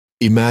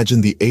Imagine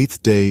the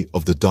 8th day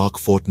of the dark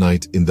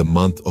fortnight in the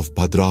month of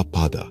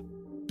Bhadrapada.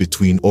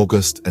 Between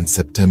August and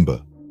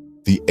September,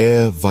 the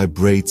air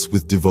vibrates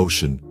with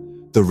devotion,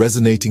 the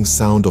resonating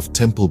sound of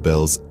temple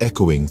bells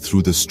echoing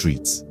through the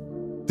streets.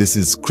 This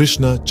is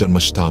Krishna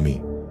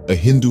Janmashtami, a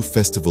Hindu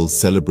festival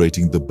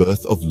celebrating the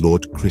birth of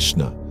Lord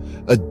Krishna,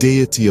 a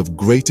deity of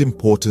great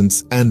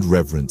importance and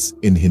reverence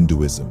in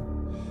Hinduism.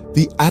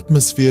 The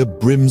atmosphere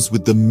brims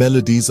with the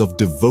melodies of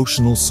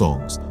devotional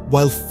songs,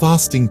 while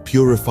fasting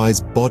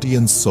purifies body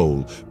and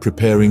soul,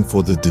 preparing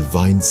for the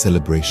divine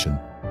celebration.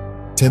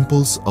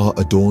 Temples are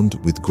adorned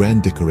with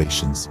grand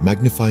decorations,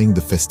 magnifying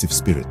the festive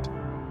spirit.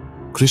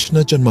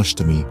 Krishna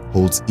Janmashtami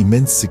holds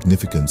immense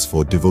significance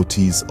for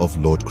devotees of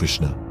Lord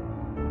Krishna.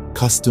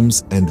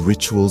 Customs and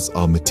rituals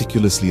are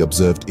meticulously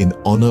observed in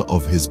honor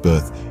of his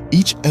birth,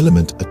 each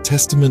element a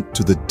testament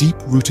to the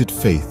deep-rooted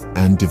faith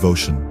and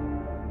devotion.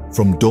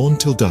 From dawn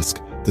till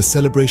dusk, the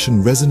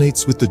celebration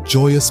resonates with the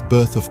joyous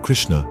birth of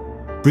Krishna,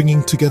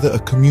 bringing together a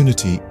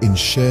community in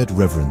shared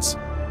reverence.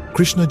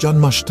 Krishna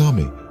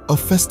Janmashtami, a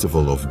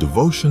festival of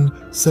devotion,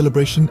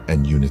 celebration,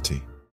 and unity.